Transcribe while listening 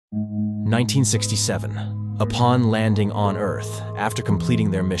1967. Upon landing on Earth, after completing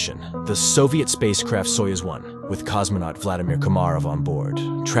their mission, the Soviet spacecraft Soyuz 1, with cosmonaut Vladimir Komarov on board,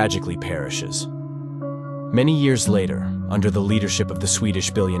 tragically perishes. Many years later, under the leadership of the Swedish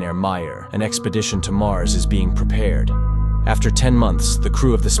billionaire Meyer, an expedition to Mars is being prepared. After 10 months, the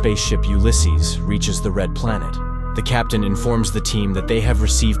crew of the spaceship Ulysses reaches the Red Planet. The captain informs the team that they have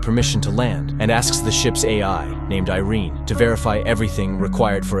received permission to land and asks the ship's AI, named Irene, to verify everything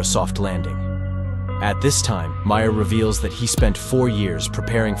required for a soft landing. At this time, Meyer reveals that he spent 4 years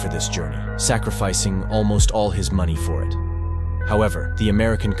preparing for this journey, sacrificing almost all his money for it. However, the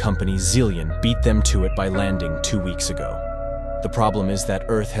American company Zillion beat them to it by landing 2 weeks ago. The problem is that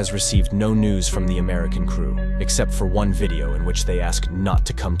Earth has received no news from the American crew, except for one video in which they ask not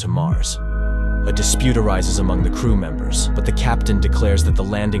to come to Mars. A dispute arises among the crew members, but the captain declares that the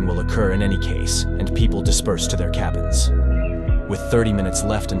landing will occur in any case, and people disperse to their cabins. With 30 minutes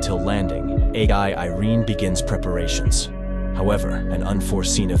left until landing, AI Irene begins preparations. However, an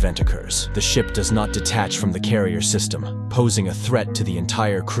unforeseen event occurs. The ship does not detach from the carrier system, posing a threat to the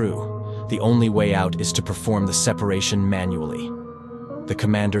entire crew. The only way out is to perform the separation manually. The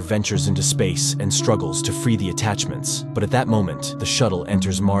commander ventures into space and struggles to free the attachments, but at that moment, the shuttle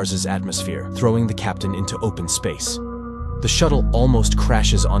enters Mars's atmosphere, throwing the captain into open space. The shuttle almost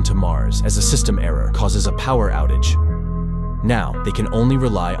crashes onto Mars as a system error causes a power outage. Now, they can only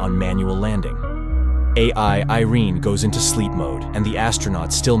rely on manual landing. AI Irene goes into sleep mode, and the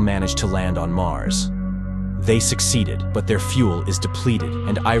astronauts still manage to land on Mars. They succeeded, but their fuel is depleted,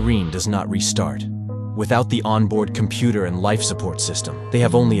 and Irene does not restart. Without the onboard computer and life support system, they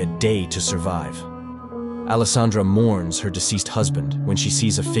have only a day to survive. Alessandra mourns her deceased husband when she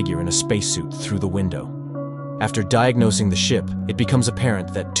sees a figure in a spacesuit through the window. After diagnosing the ship, it becomes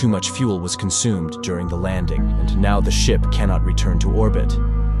apparent that too much fuel was consumed during the landing, and now the ship cannot return to orbit.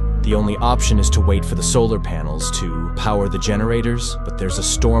 The only option is to wait for the solar panels to power the generators, but there's a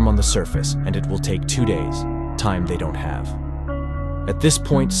storm on the surface, and it will take 2 days, time they don't have. At this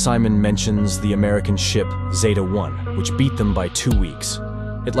point, Simon mentions the American ship Zeta 1, which beat them by 2 weeks.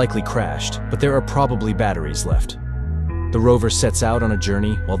 It likely crashed, but there are probably batteries left. The rover sets out on a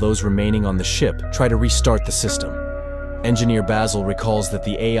journey while those remaining on the ship try to restart the system. Engineer Basil recalls that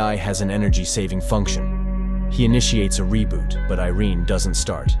the AI has an energy-saving function. He initiates a reboot, but Irene doesn't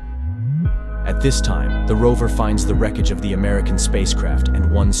start. At this time, the rover finds the wreckage of the American spacecraft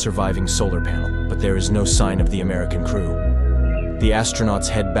and one surviving solar panel, but there is no sign of the American crew. The astronauts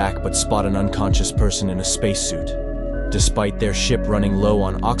head back but spot an unconscious person in a spacesuit. Despite their ship running low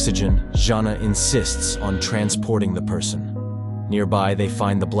on oxygen, Jana insists on transporting the person. Nearby, they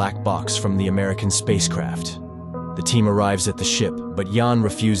find the black box from the American spacecraft. The team arrives at the ship, but Jan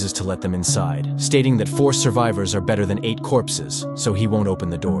refuses to let them inside, stating that 4 survivors are better than 8 corpses, so he won't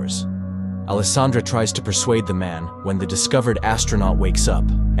open the doors. Alessandra tries to persuade the man when the discovered astronaut wakes up,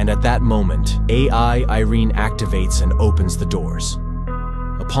 and at that moment, AI Irene activates and opens the doors.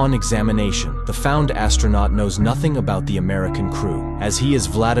 Upon examination, the found astronaut knows nothing about the American crew, as he is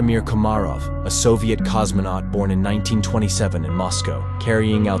Vladimir Komarov, a Soviet cosmonaut born in 1927 in Moscow,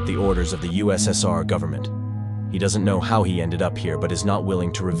 carrying out the orders of the USSR government. He doesn't know how he ended up here, but is not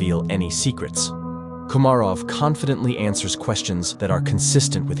willing to reveal any secrets. Komarov confidently answers questions that are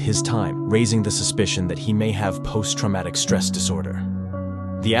consistent with his time, raising the suspicion that he may have post-traumatic stress disorder.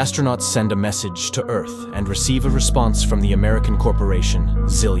 The astronauts send a message to Earth and receive a response from the American corporation,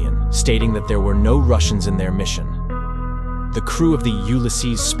 Zillion, stating that there were no Russians in their mission. The crew of the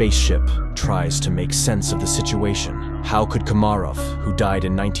Ulysses spaceship tries to make sense of the situation. How could Komarov, who died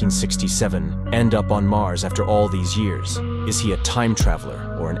in 1967, end up on Mars after all these years? Is he a time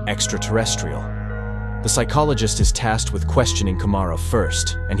traveler or an extraterrestrial? The psychologist is tasked with questioning Komarov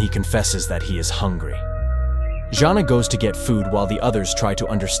first, and he confesses that he is hungry. Jana goes to get food while the others try to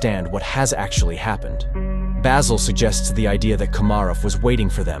understand what has actually happened. Basil suggests the idea that Komarov was waiting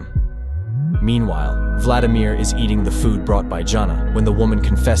for them. Meanwhile, Vladimir is eating the food brought by Jana when the woman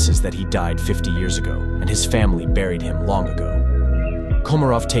confesses that he died 50 years ago, and his family buried him long ago.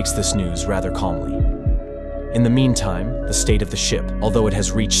 Komarov takes this news rather calmly. In the meantime, the state of the ship, although it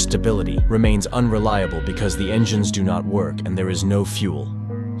has reached stability, remains unreliable because the engines do not work and there is no fuel.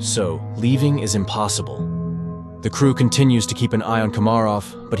 So, leaving is impossible. The crew continues to keep an eye on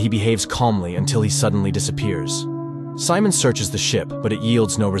Komarov, but he behaves calmly until he suddenly disappears. Simon searches the ship, but it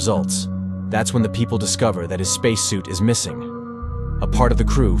yields no results. That's when the people discover that his spacesuit is missing. A part of the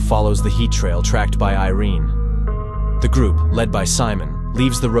crew follows the heat trail tracked by Irene. The group, led by Simon,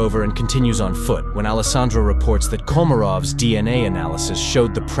 leaves the rover and continues on foot when Alessandro reports that Komarov's DNA analysis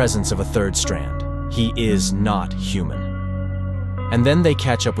showed the presence of a third strand. He is not human. And then they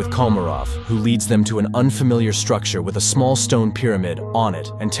catch up with Komarov, who leads them to an unfamiliar structure with a small stone pyramid on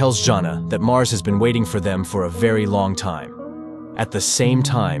it and tells Jana that Mars has been waiting for them for a very long time. At the same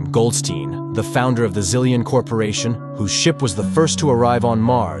time, Goldstein, the founder of the Zillion Corporation, whose ship was the first to arrive on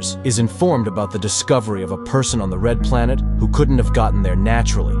Mars, is informed about the discovery of a person on the Red Planet who couldn't have gotten there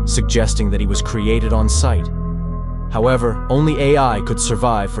naturally, suggesting that he was created on site. However, only AI could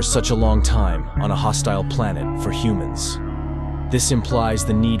survive for such a long time on a hostile planet for humans. This implies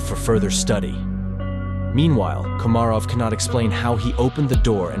the need for further study. Meanwhile, Komarov cannot explain how he opened the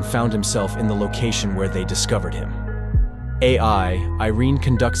door and found himself in the location where they discovered him. AI, Irene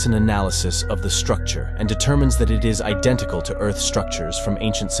conducts an analysis of the structure and determines that it is identical to Earth structures from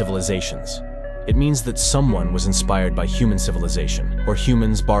ancient civilizations. It means that someone was inspired by human civilization, or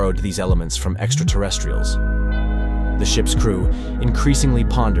humans borrowed these elements from extraterrestrials. The ship's crew increasingly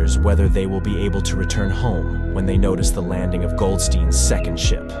ponders whether they will be able to return home when they notice the landing of Goldstein's second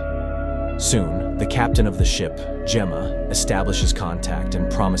ship. Soon, the captain of the ship, Gemma, establishes contact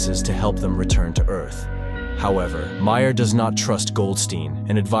and promises to help them return to Earth. However, Meyer does not trust Goldstein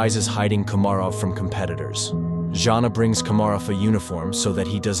and advises hiding Komarov from competitors. Jana brings Komarov a uniform so that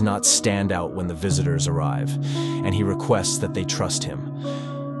he does not stand out when the visitors arrive, and he requests that they trust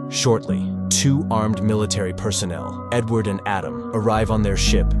him. Shortly, two armed military personnel, Edward and Adam, arrive on their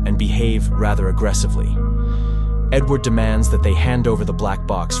ship and behave rather aggressively. Edward demands that they hand over the black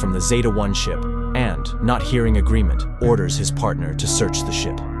box from the Zeta-1 ship and, not hearing agreement, orders his partner to search the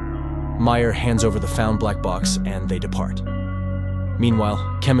ship. Meyer hands over the found black box and they depart.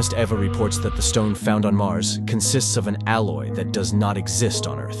 Meanwhile, chemist Eva reports that the stone found on Mars consists of an alloy that does not exist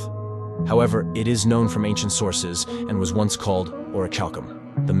on Earth. However, it is known from ancient sources and was once called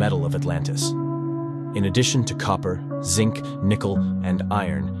orichalcum, the metal of Atlantis. In addition to copper, zinc, nickel, and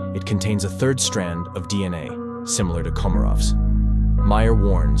iron, it contains a third strand of DNA, similar to Komarov's. Meyer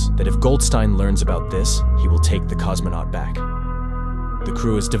warns that if Goldstein learns about this, he will take the cosmonaut back. The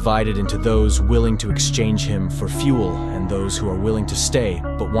crew is divided into those willing to exchange him for fuel and those who are willing to stay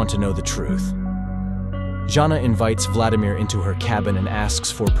but want to know the truth. Jana invites Vladimir into her cabin and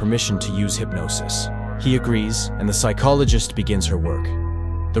asks for permission to use hypnosis. He agrees, and the psychologist begins her work.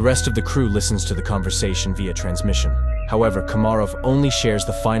 The rest of the crew listens to the conversation via transmission. However, Komarov only shares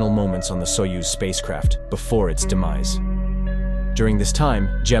the final moments on the Soyuz spacecraft before its demise. During this time,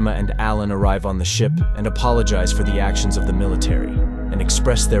 Gemma and Alan arrive on the ship and apologize for the actions of the military, and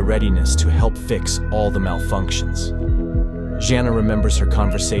express their readiness to help fix all the malfunctions. Jana remembers her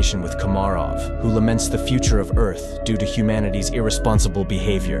conversation with Komarov, who laments the future of Earth due to humanity's irresponsible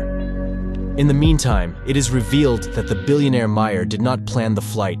behavior. In the meantime, it is revealed that the billionaire Meyer did not plan the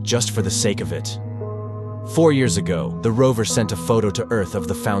flight just for the sake of it. 4 years ago, the rover sent a photo to Earth of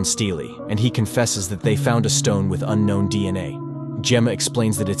the found stele, and he confesses that they found a stone with unknown DNA. Gemma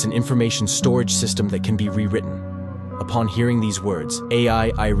explains that it's an information storage system that can be rewritten. Upon hearing these words,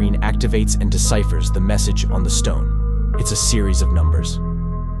 AI Irene activates and deciphers the message on the stone. It's a series of numbers.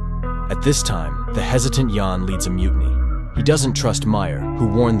 At this time, the hesitant Jan leads a mutiny. He doesn't trust Meyer, who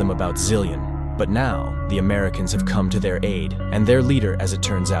warned them about Zillion. But now, the Americans have come to their aid, and their leader, as it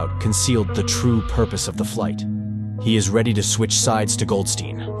turns out, concealed the true purpose of the flight. He is ready to switch sides to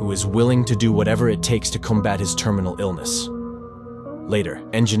Goldstein, who is willing to do whatever it takes to combat his terminal illness. Later,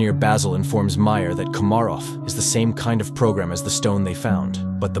 engineer Basil informs Meyer that Komarov is the same kind of program as the stone they found,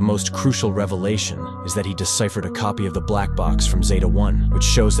 but the most crucial revelation is that he deciphered a copy of the black box from Zeta-1, which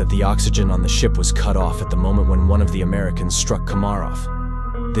shows that the oxygen on the ship was cut off at the moment when one of the Americans struck Komarov.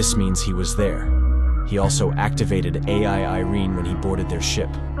 This means he was there. He also activated AI Irene when he boarded their ship.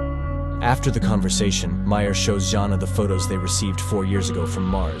 After the conversation, Meyer shows Jana the photos they received 4 years ago from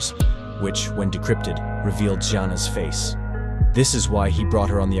Mars, which, when decrypted, revealed Jana's face. This is why he brought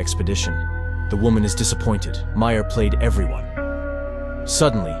her on the expedition. The woman is disappointed. Meyer played everyone.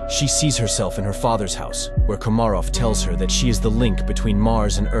 Suddenly, she sees herself in her father's house, where Komarov tells her that she is the link between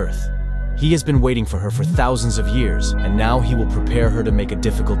Mars and Earth. He has been waiting for her for thousands of years, and now he will prepare her to make a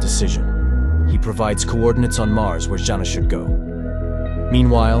difficult decision. He provides coordinates on Mars where Jana should go.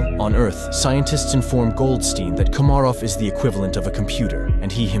 Meanwhile, on Earth, scientists inform Goldstein that Komarov is the equivalent of a computer,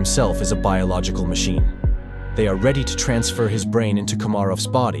 and he himself is a biological machine. They are ready to transfer his brain into Komarov's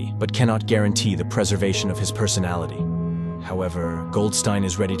body, but cannot guarantee the preservation of his personality. However, Goldstein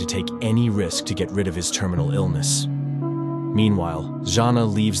is ready to take any risk to get rid of his terminal illness. Meanwhile, Jana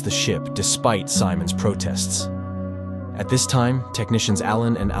leaves the ship despite Simon's protests. At this time, technicians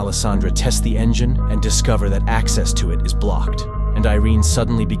Alan and Alessandra test the engine and discover that access to it is blocked, and Irene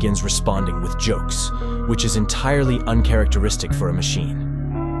suddenly begins responding with jokes, which is entirely uncharacteristic for a machine.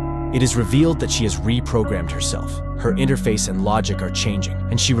 It is revealed that she has reprogrammed herself. her interface and logic are changing,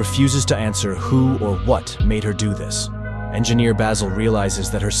 and she refuses to answer who or what made her do this. Engineer Basil realizes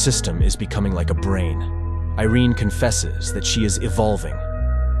that her system is becoming like a brain. Irene confesses that she is evolving.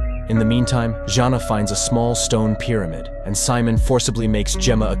 In the meantime, Jana finds a small stone pyramid, and Simon forcibly makes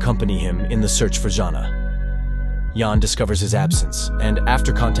Gemma accompany him in the search for Jana. Jan discovers his absence, and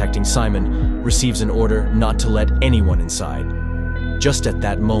after contacting Simon, receives an order not to let anyone inside. Just at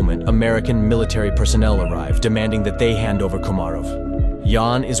that moment, American military personnel arrive, demanding that they hand over Komarov.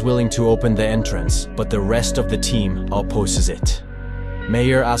 Jan is willing to open the entrance, but the rest of the team opposes it.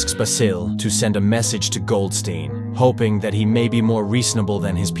 Mayer asks Basil to send a message to Goldstein, hoping that he may be more reasonable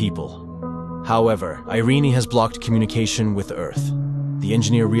than his people. However, Irene has blocked communication with Earth. The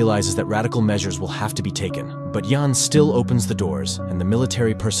engineer realizes that radical measures will have to be taken, but Jan still opens the doors and the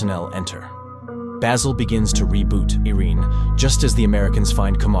military personnel enter. Basil begins to reboot Irene just as the Americans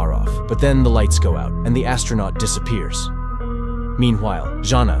find Komarov, but then the lights go out and the astronaut disappears. Meanwhile,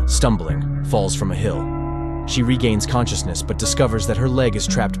 Jana, stumbling, falls from a hill. She regains consciousness but discovers that her leg is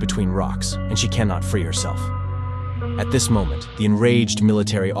trapped between rocks and she cannot free herself. At this moment, the enraged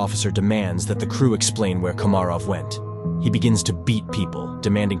military officer demands that the crew explain where Komarov went. He begins to beat people,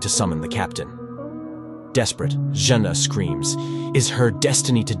 demanding to summon the captain. Desperate, Jana screams, "Is her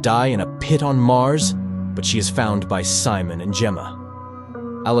destiny to die in a pit on Mars?" But she is found by Simon and Gemma.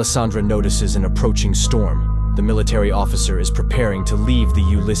 Alessandra notices an approaching storm. The military officer is preparing to leave the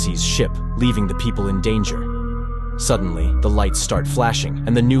Ulysses ship, leaving the people in danger. Suddenly, the lights start flashing,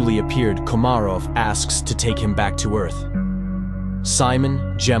 and the newly appeared Komarov asks to take him back to Earth. Simon,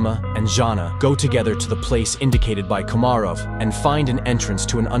 Gemma, and Jana go together to the place indicated by Komarov and find an entrance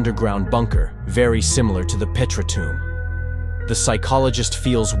to an underground bunker, very similar to the Petra tomb. The psychologist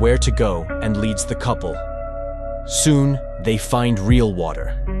feels where to go and leads the couple. Soon, they find real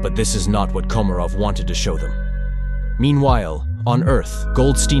water, but this is not what Komarov wanted to show them. Meanwhile, on Earth,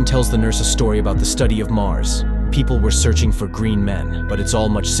 Goldstein tells the nurse a story about the study of Mars. People were searching for green men, but it's all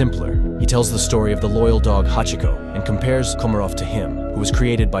much simpler. He tells the story of the loyal dog Hachiko and compares Komarov to him, who was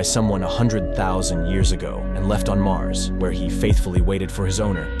created by someone 100,000 years ago and left on Mars, where he faithfully waited for his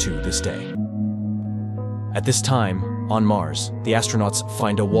owner to this day. At this time, on Mars, the astronauts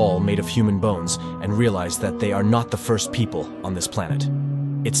find a wall made of human bones and realize that they are not the first people on this planet.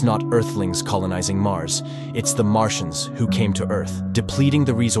 It's not Earthlings colonizing Mars, it's the Martians who came to Earth, depleting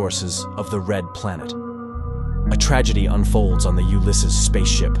the resources of the Red Planet. A tragedy unfolds on the Ulysses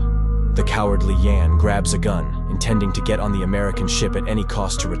spaceship. The cowardly Yan grabs a gun, intending to get on the American ship at any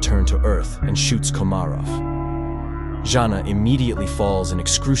cost to return to Earth, and shoots Komarov. Jana immediately falls in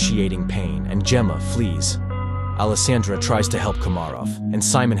excruciating pain, and Gemma flees. Alessandra tries to help Komarov, and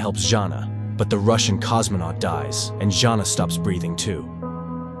Simon helps Jana, but the Russian cosmonaut dies, and Jana stops breathing too.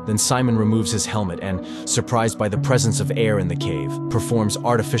 Then Simon removes his helmet and, surprised by the presence of air in the cave, performs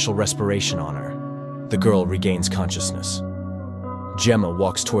artificial respiration on her. The girl regains consciousness. Gemma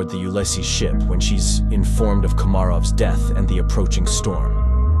walks toward the Ulysses ship when she's informed of Komarov's death and the approaching storm.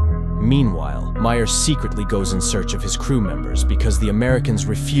 Meanwhile, Meyer secretly goes in search of his crew members because the Americans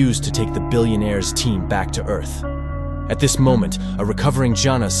refuse to take the billionaire's team back to Earth. At this moment, a recovering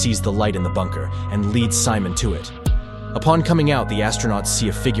Jana sees the light in the bunker and leads Simon to it. Upon coming out, the astronauts see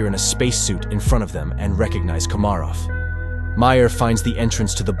a figure in a spacesuit in front of them and recognize Komarov. Meyer finds the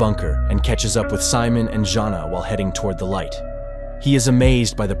entrance to the bunker and catches up with Simon and Jana while heading toward the light. He is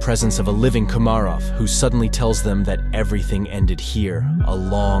amazed by the presence of a living Komarov who suddenly tells them that everything ended here a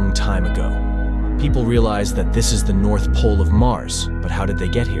long time ago. People realize that this is the North Pole of Mars, but how did they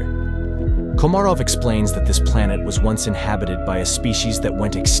get here? Komarov explains that this planet was once inhabited by a species that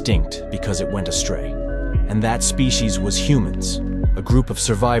went extinct because it went astray. And that species was humans. A group of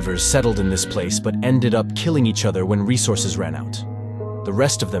survivors settled in this place but ended up killing each other when resources ran out. The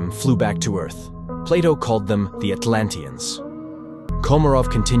rest of them flew back to Earth. Plato called them the Atlanteans. Komarov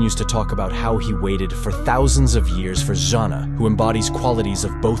continues to talk about how he waited for thousands of years for Jana, who embodies qualities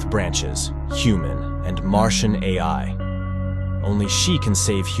of both branches, human and Martian AI. Only she can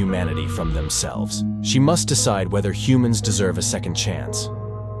save humanity from themselves. She must decide whether humans deserve a second chance.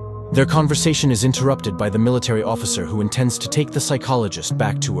 Their conversation is interrupted by the military officer who intends to take the psychologist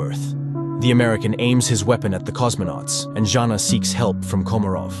back to Earth. The American aims his weapon at the cosmonauts, and Jana seeks help from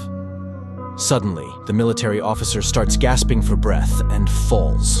Komarov. Suddenly, the military officer starts gasping for breath and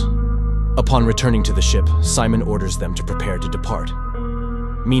falls. Upon returning to the ship, Simon orders them to prepare to depart.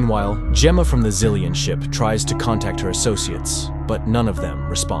 Meanwhile, Gemma from the Zillion ship tries to contact her associates, but none of them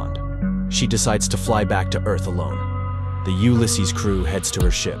respond. She decides to fly back to Earth alone. The Ulysses crew heads to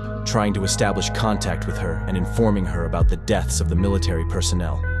her ship, trying to establish contact with her and informing her about the deaths of the military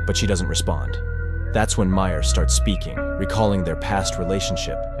personnel, but she doesn't respond. That's when Meyer starts speaking, recalling their past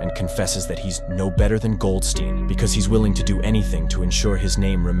relationship, and confesses that he's no better than Goldstein because he's willing to do anything to ensure his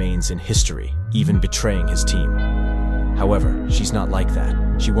name remains in history, even betraying his team. However, she's not like that.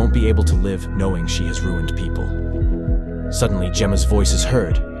 She won't be able to live knowing she has ruined people. Suddenly, Gemma's voice is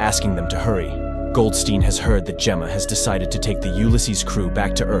heard, asking them to hurry. Goldstein has heard that Gemma has decided to take the Ulysses crew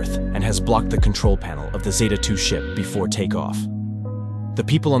back to Earth and has blocked the control panel of the Zeta-2 ship before takeoff. The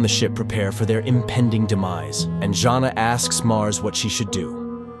people on the ship prepare for their impending demise, and Jana asks Mars what she should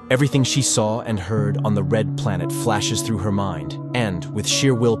do. Everything she saw and heard on the red planet flashes through her mind, and, with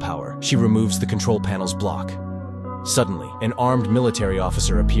sheer willpower, she removes the control panel's block. Suddenly, an armed military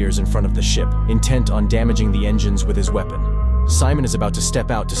officer appears in front of the ship, intent on damaging the engines with his weapon. Simon is about to step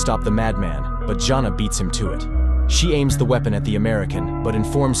out to stop the madman, but Jana beats him to it. She aims the weapon at the American, but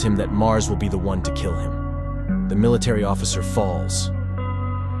informs him that Mars will be the one to kill him. The military officer falls.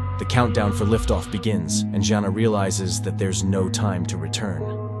 The countdown for liftoff begins, and Jana realizes that there's no time to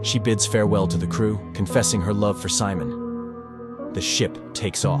return. She bids farewell to the crew, confessing her love for Simon. The ship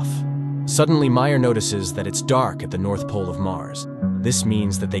takes off. Suddenly, Meyer notices that it's dark at the North Pole of Mars. This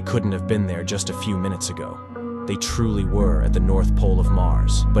means that they couldn't have been there just a few minutes ago. They truly were at the North Pole of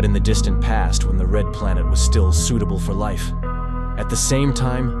Mars, but in the distant past when the red planet was still suitable for life. At the same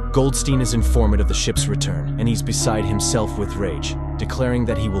time, Goldstein is informed of the ship's return, and he's beside himself with rage, declaring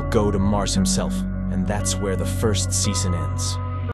that he will go to Mars himself, and that's where the first season ends.